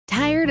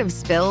of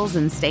spills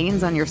and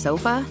stains on your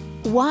sofa?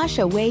 Wash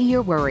away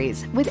your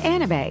worries with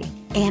Anabay.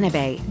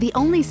 Anabay, the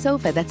only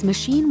sofa that's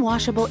machine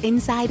washable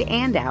inside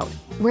and out,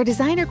 where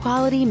designer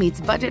quality meets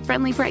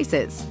budget-friendly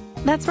prices.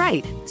 That's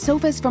right,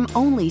 sofas from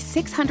only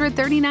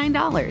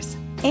 $639.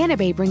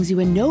 Anabay brings you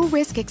a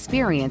no-risk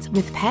experience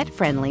with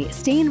pet-friendly,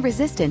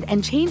 stain-resistant,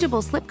 and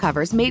changeable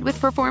slipcovers made with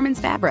performance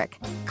fabric,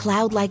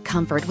 cloud-like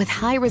comfort with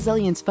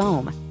high-resilience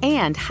foam,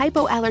 and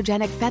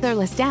hypoallergenic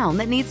featherless down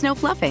that needs no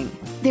fluffing.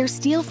 Their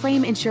steel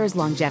frame ensures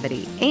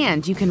longevity,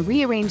 and you can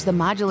rearrange the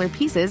modular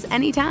pieces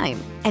anytime.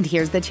 And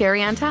here's the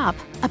cherry on top,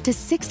 up to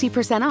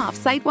 60% off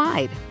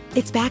site-wide.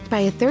 It's backed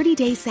by a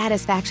 30-day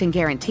satisfaction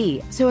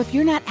guarantee, so if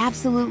you're not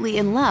absolutely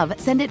in love,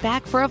 send it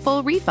back for a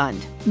full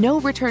refund. No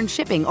return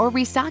shipping or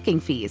restocking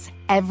fees.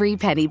 Every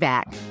penny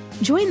back.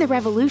 Join the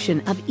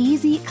revolution of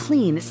easy,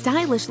 clean,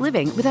 stylish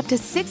living with up to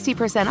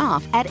 60%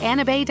 off at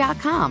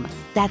anabay.com.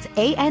 That's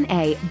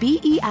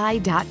ANABEI.com.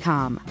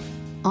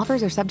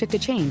 Offers are subject to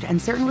change and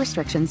certain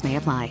restrictions may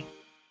apply.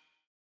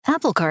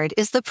 Apple Card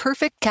is the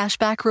perfect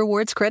cashback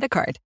rewards credit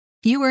card.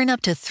 You earn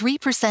up to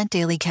 3%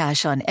 daily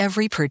cash on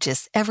every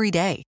purchase every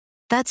day.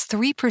 That's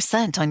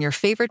 3% on your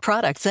favorite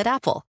products at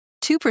Apple,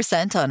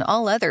 2% on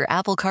all other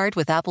Apple Card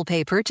with Apple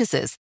Pay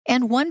purchases,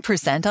 and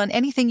 1% on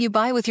anything you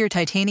buy with your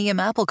titanium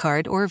Apple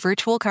Card or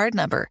virtual card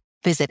number.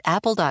 Visit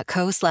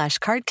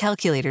apple.co/card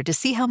calculator to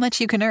see how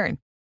much you can earn.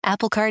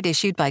 Apple Card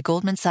issued by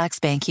Goldman Sachs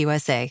Bank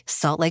USA,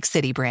 Salt Lake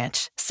City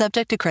branch.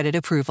 Subject to credit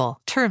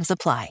approval. Terms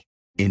apply.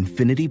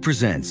 Infiniti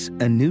presents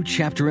a new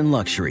chapter in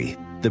luxury.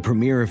 The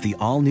premiere of the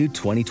all-new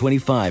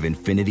 2025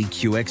 Infiniti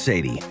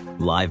QX80.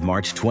 Live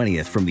March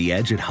 20th from the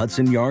Edge at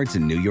Hudson Yards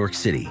in New York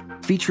City.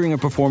 Featuring a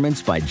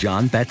performance by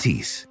John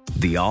Batiste.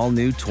 The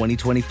all-new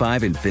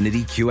 2025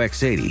 Infiniti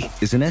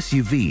QX80 is an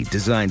SUV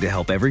designed to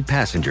help every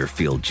passenger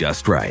feel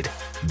just right.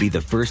 Be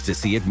the first to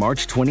see it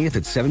March 20th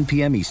at 7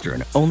 p.m.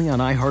 Eastern, only on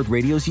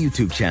iHeartRadio's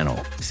YouTube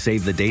channel.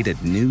 Save the date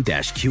at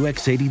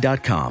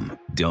new-QX80.com.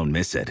 Don't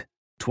miss it.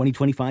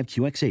 2025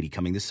 QX80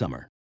 coming this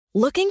summer.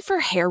 Looking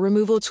for hair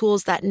removal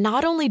tools that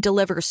not only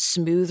deliver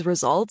smooth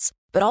results,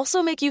 but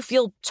also make you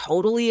feel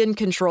totally in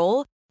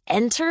control?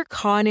 Enter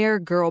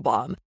Conair Girl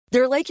Bomb.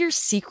 They're like your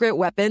secret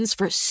weapons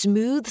for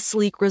smooth,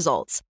 sleek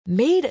results.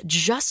 Made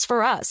just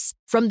for us.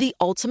 From the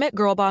ultimate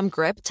Girl Bomb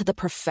grip to the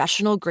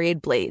professional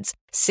grade blades.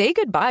 Say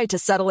goodbye to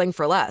settling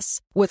for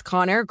less. With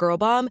Conair Girl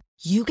Bomb,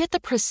 you get the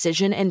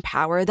precision and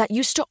power that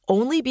used to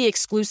only be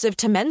exclusive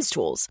to men's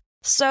tools.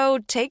 So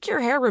take your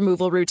hair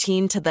removal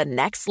routine to the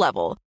next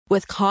level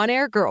with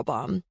Conair Girl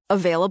Bomb.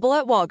 Available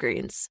at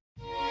Walgreens.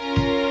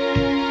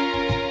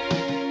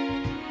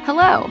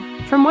 Hello.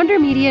 From Wonder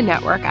Media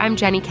Network, I'm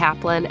Jenny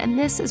Kaplan, and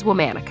this is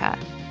Womanica.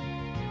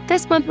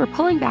 This month, we're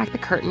pulling back the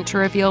curtain to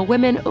reveal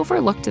women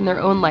overlooked in their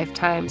own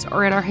lifetimes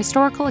or in our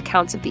historical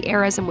accounts of the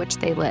eras in which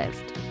they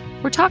lived.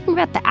 We're talking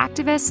about the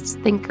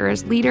activists,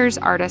 thinkers, leaders,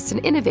 artists,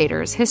 and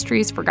innovators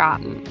history's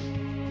forgotten.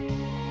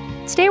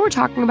 Today, we're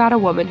talking about a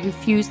woman who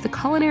fused the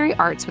culinary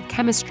arts with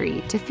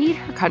chemistry to feed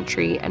her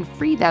country and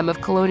free them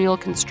of colonial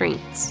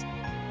constraints.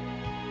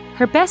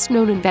 Her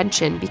best-known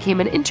invention became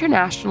an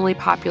internationally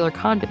popular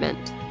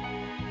condiment,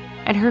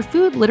 and her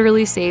food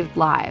literally saved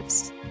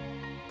lives.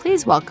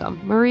 Please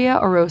welcome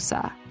María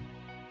Orosa.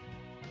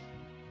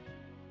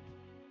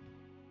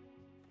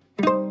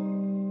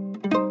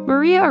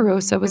 María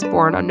Orosa was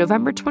born on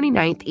November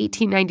 29,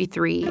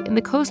 1893, in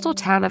the coastal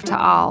town of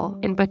Taal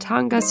in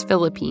Batangas,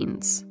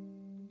 Philippines.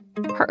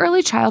 Her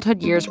early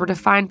childhood years were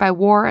defined by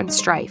war and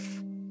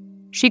strife.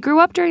 She grew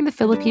up during the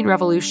Philippine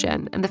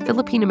Revolution and the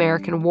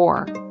Philippine-American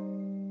War.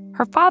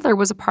 Her father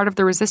was a part of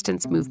the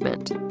resistance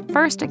movement,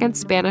 first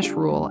against Spanish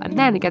rule and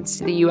then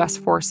against the U.S.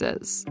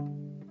 forces.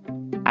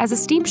 As a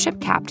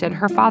steamship captain,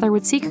 her father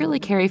would secretly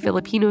carry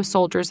Filipino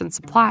soldiers and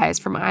supplies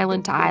from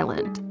island to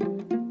island.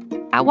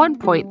 At one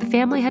point, the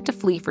family had to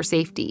flee for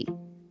safety,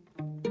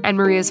 and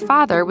Maria's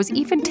father was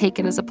even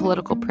taken as a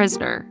political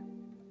prisoner.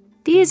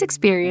 These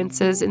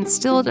experiences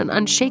instilled an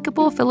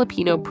unshakable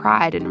Filipino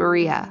pride in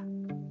Maria.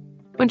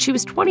 When she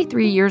was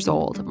 23 years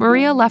old,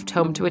 Maria left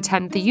home to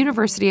attend the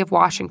University of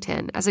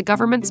Washington as a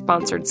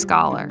government-sponsored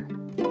scholar.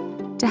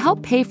 To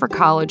help pay for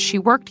college, she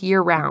worked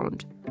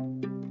year-round.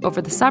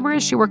 Over the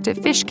summers, she worked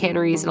at fish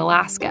canneries in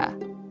Alaska.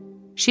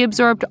 She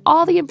absorbed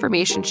all the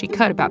information she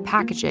could about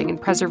packaging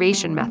and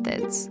preservation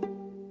methods.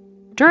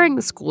 During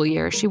the school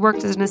year, she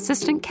worked as an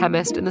assistant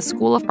chemist in the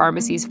School of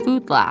Pharmacy's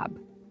food lab.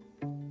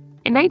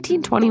 In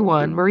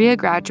 1921, Maria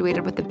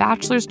graduated with a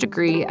bachelor's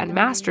degree and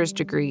master's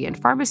degree in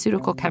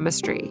pharmaceutical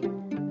chemistry,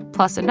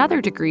 plus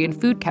another degree in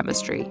food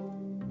chemistry.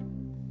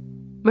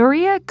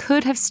 Maria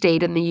could have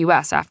stayed in the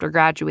U.S. after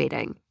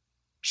graduating.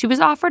 She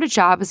was offered a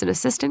job as an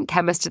assistant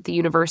chemist at the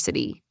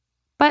university,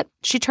 but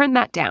she turned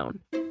that down.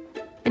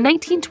 In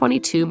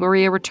 1922,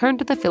 Maria returned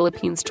to the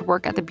Philippines to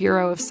work at the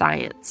Bureau of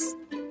Science.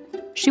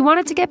 She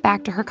wanted to get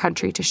back to her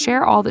country to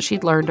share all that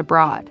she'd learned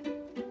abroad.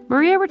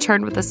 Maria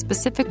returned with a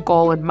specific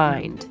goal in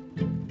mind.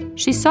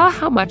 She saw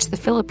how much the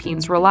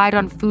Philippines relied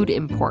on food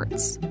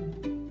imports.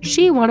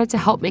 She wanted to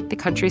help make the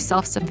country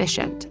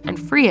self-sufficient and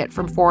free it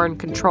from foreign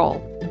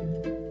control.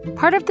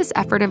 Part of this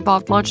effort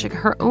involved launching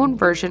her own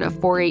version of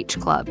 4-H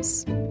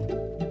clubs.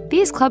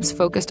 These clubs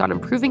focused on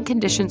improving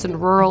conditions in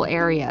rural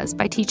areas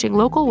by teaching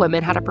local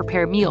women how to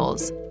prepare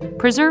meals,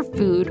 preserve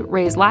food,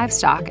 raise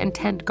livestock, and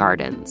tend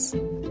gardens.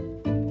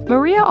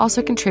 Maria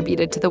also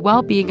contributed to the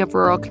well-being of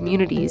rural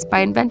communities by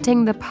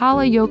inventing the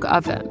pala yoke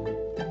oven.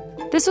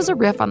 This was a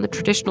riff on the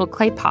traditional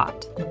clay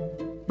pot.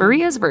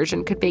 Maria's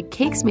version could bake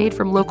cakes made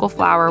from local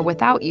flour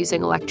without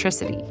using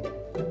electricity.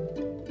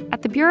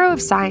 At the Bureau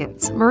of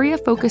Science, Maria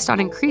focused on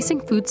increasing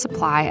food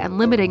supply and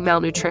limiting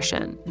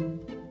malnutrition.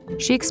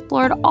 She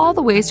explored all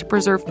the ways to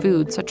preserve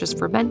food, such as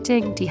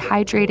fermenting,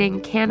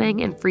 dehydrating,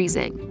 canning, and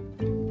freezing.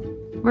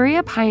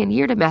 Maria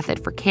pioneered a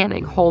method for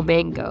canning whole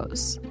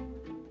mangoes.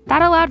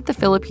 That allowed the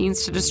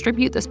Philippines to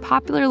distribute this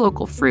popular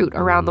local fruit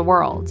around the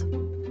world.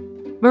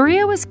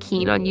 Maria was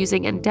keen on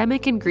using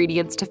endemic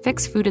ingredients to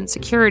fix food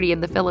insecurity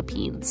in the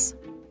Philippines.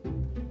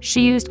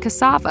 She used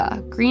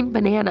cassava, green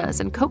bananas,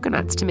 and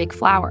coconuts to make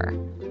flour,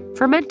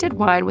 fermented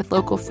wine with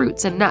local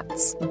fruits and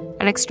nuts,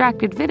 and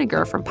extracted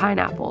vinegar from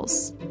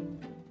pineapples.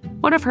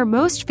 One of her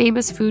most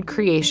famous food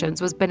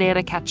creations was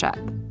banana ketchup.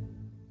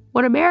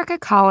 When America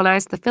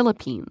colonized the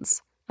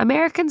Philippines,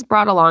 Americans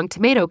brought along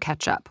tomato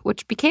ketchup,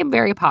 which became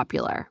very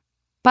popular.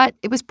 But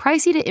it was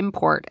pricey to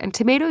import, and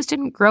tomatoes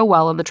didn't grow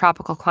well in the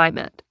tropical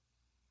climate.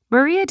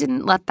 Maria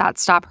didn't let that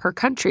stop her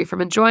country from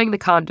enjoying the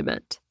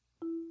condiment.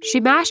 She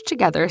mashed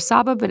together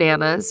Saba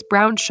bananas,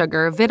 brown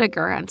sugar,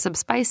 vinegar, and some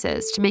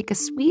spices to make a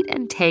sweet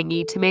and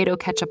tangy tomato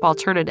ketchup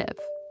alternative.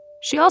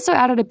 She also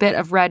added a bit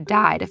of red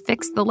dye to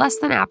fix the less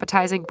than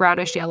appetizing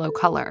brownish-yellow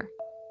color.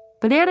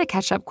 Banana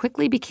ketchup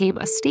quickly became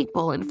a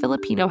staple in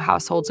Filipino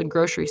households and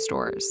grocery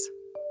stores.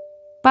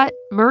 But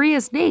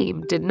Maria's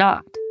name did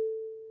not.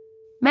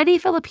 Many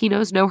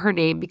Filipinos know her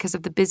name because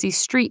of the busy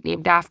street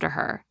named after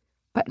her,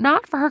 but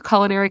not for her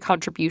culinary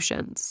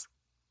contributions.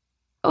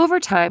 Over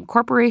time,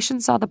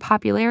 corporations saw the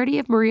popularity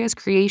of Maria's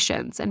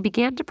creations and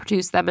began to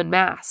produce them en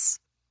masse.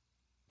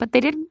 But they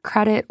didn't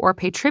credit or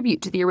pay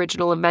tribute to the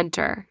original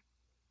inventor.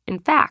 In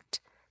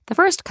fact, the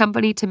first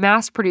company to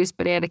mass-produce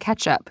banana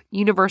ketchup,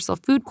 Universal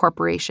Food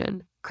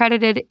Corporation,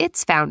 credited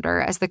its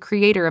founder as the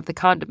creator of the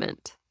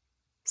condiment.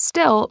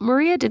 Still,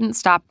 Maria didn't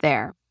stop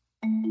there.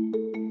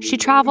 She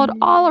traveled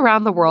all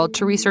around the world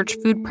to research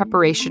food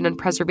preparation and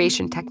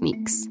preservation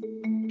techniques.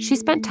 She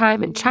spent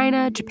time in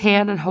China,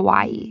 Japan, and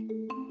Hawaii.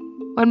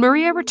 When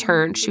Maria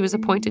returned, she was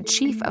appointed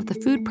chief of the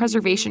Food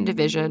Preservation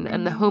Division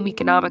and the Home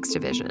Economics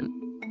Division.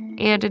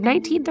 And in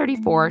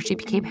 1934, she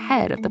became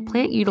head of the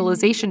Plant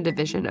Utilization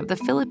Division of the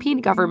Philippine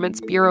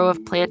government's Bureau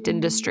of Plant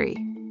Industry.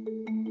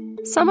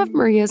 Some of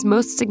Maria's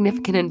most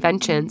significant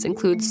inventions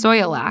include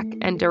soyalac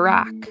and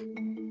durac.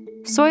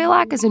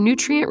 Soyalac is a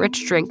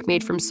nutrient-rich drink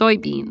made from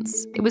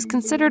soybeans. It was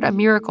considered a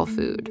miracle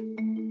food.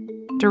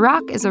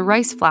 Durac is a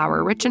rice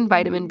flour rich in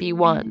vitamin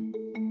B1.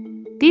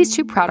 These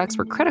two products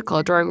were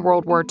critical during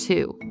World War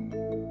II.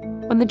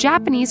 When the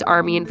Japanese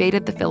army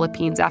invaded the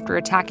Philippines after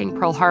attacking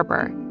Pearl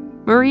Harbor,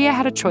 Maria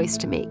had a choice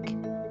to make: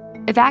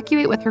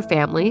 evacuate with her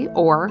family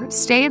or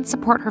stay and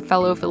support her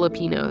fellow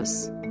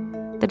Filipinos.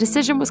 The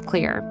decision was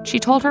clear. She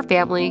told her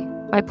family,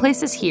 "My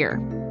place is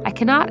here. I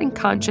cannot in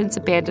conscience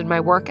abandon my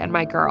work and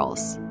my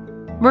girls."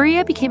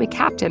 Maria became a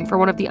captain for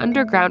one of the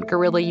underground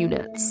guerrilla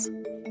units.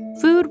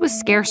 Food was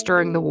scarce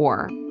during the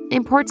war.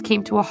 Imports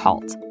came to a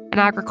halt, and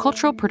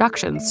agricultural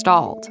production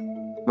stalled.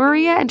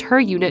 Maria and her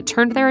unit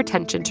turned their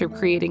attention to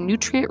creating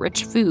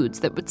nutrient-rich foods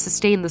that would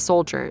sustain the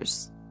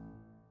soldiers.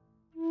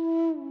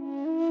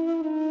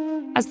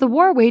 As the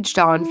war waged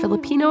on,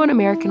 Filipino and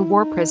American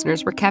war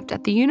prisoners were kept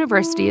at the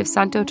University of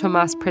Santo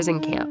Tomas prison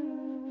camp.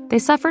 They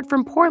suffered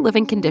from poor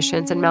living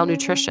conditions and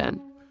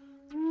malnutrition.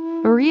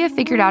 Maria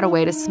figured out a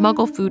way to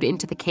smuggle food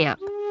into the camp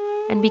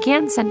and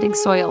began sending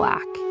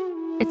soyalac.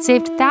 It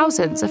saved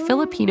thousands of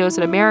Filipinos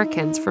and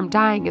Americans from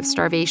dying of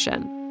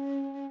starvation.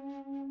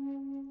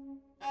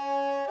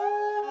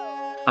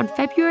 On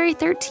February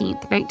 13,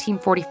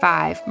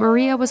 1945,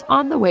 Maria was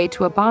on the way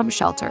to a bomb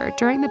shelter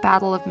during the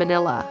Battle of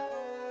Manila.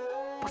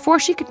 Before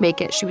she could make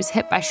it, she was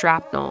hit by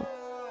shrapnel.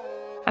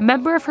 A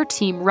member of her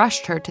team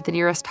rushed her to the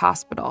nearest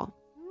hospital.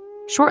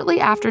 Shortly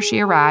after she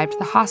arrived,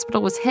 the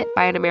hospital was hit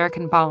by an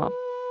American bomb.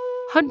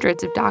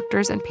 Hundreds of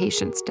doctors and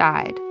patients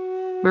died.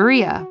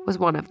 Maria was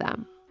one of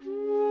them.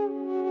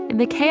 In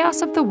the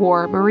chaos of the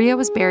war, Maria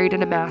was buried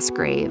in a mass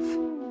grave.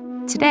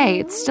 Today,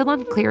 it's still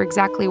unclear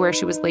exactly where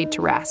she was laid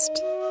to rest,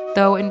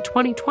 though in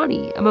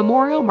 2020, a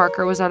memorial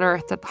marker was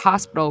unearthed at the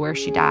hospital where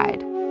she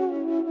died.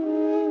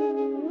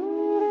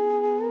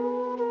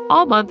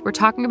 All month, we're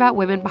talking about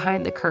women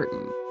behind the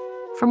curtain.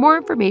 For more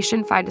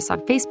information, find us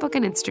on Facebook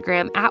and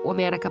Instagram at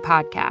Womanica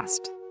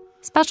Podcast.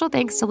 Special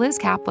thanks to Liz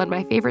Kaplan,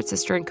 my favorite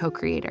sister and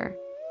co-creator.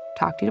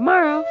 Talk to you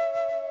tomorrow.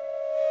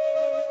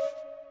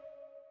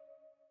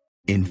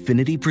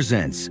 Infinity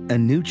presents a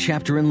new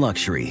chapter in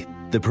luxury,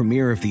 the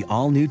premiere of the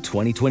all-new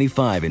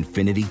 2025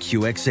 Infinity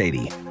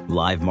QX80,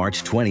 live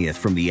March 20th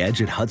from the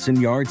Edge at Hudson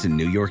Yards in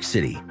New York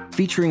City,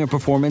 featuring a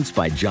performance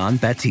by John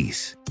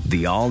Batiste.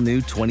 The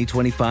all-new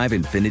 2025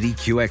 Infiniti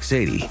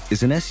QX80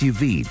 is an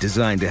SUV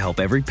designed to help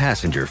every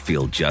passenger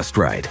feel just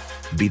right.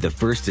 Be the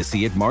first to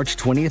see it March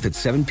 20th at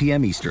 7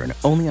 p.m. Eastern,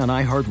 only on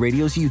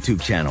iHeartRadio's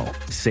YouTube channel.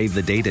 Save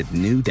the date at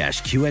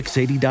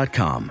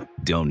new-QX80.com.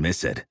 Don't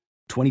miss it.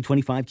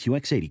 2025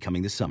 QX80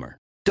 coming this summer.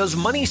 Does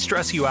money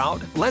stress you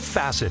out? Let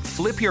Facet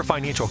flip your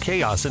financial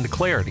chaos into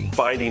clarity.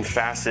 Finding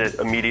Facet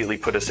immediately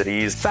put us at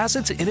ease.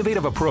 Facet's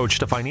innovative approach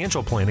to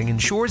financial planning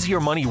ensures your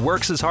money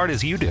works as hard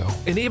as you do,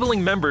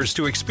 enabling members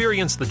to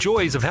experience the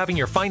joys of having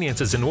your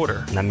finances in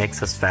order. And that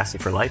makes us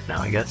Facet for life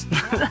now, I guess.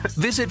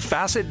 Visit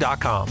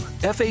Facet.com,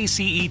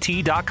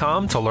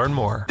 FACET.com to learn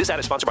more. This ad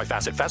is sponsored by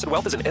Facet. Facet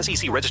Wealth is an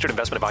SEC registered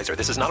investment advisor.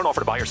 This is not an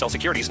offer to buy or sell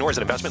securities, nor is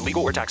it investment,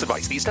 legal, or tax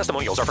advice. These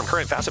testimonials are from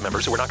current Facet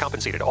members who are not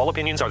compensated. All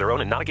opinions are their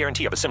own and not a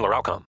guarantee of a similar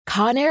outcome.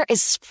 Conair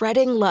is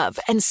spreading love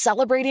and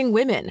celebrating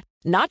women,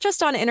 not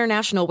just on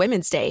International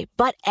Women's Day,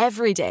 but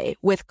every day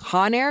with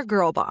Conair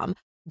Girl Bomb.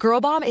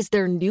 Girl Bomb is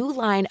their new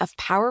line of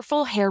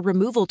powerful hair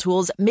removal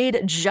tools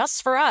made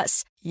just for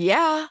us.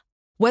 Yeah.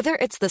 Whether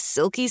it's the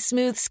silky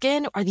smooth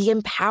skin or the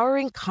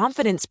empowering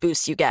confidence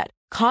boost you get,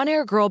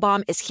 Conair Girl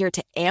Bomb is here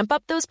to amp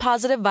up those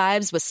positive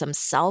vibes with some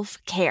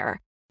self-care.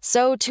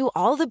 So to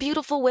all the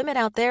beautiful women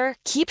out there,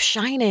 keep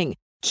shining,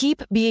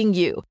 keep being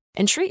you,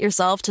 and treat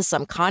yourself to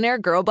some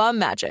Conair Girl Bomb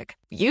magic.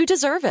 You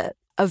deserve it.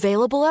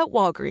 Available at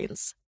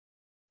Walgreens.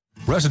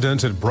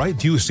 Residents at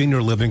Brightview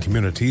Senior Living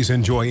Communities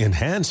enjoy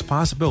enhanced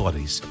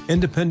possibilities,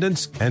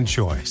 independence, and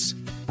choice.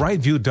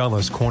 Brightview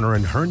Dulles Corner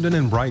in Herndon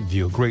and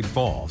Brightview, Great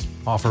Falls,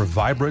 offer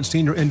vibrant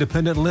senior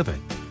independent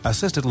living,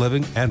 assisted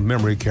living, and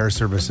memory care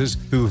services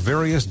through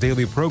various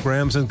daily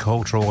programs and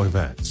cultural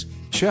events.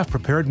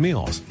 Chef-prepared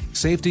meals,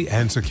 safety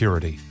and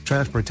security,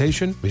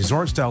 transportation,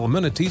 resort-style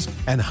amenities,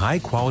 and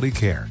high-quality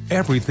care.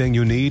 Everything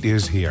you need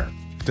is here.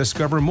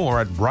 Discover more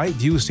at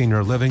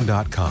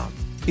brightviewseniorliving.com.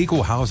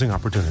 Equal housing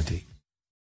opportunity.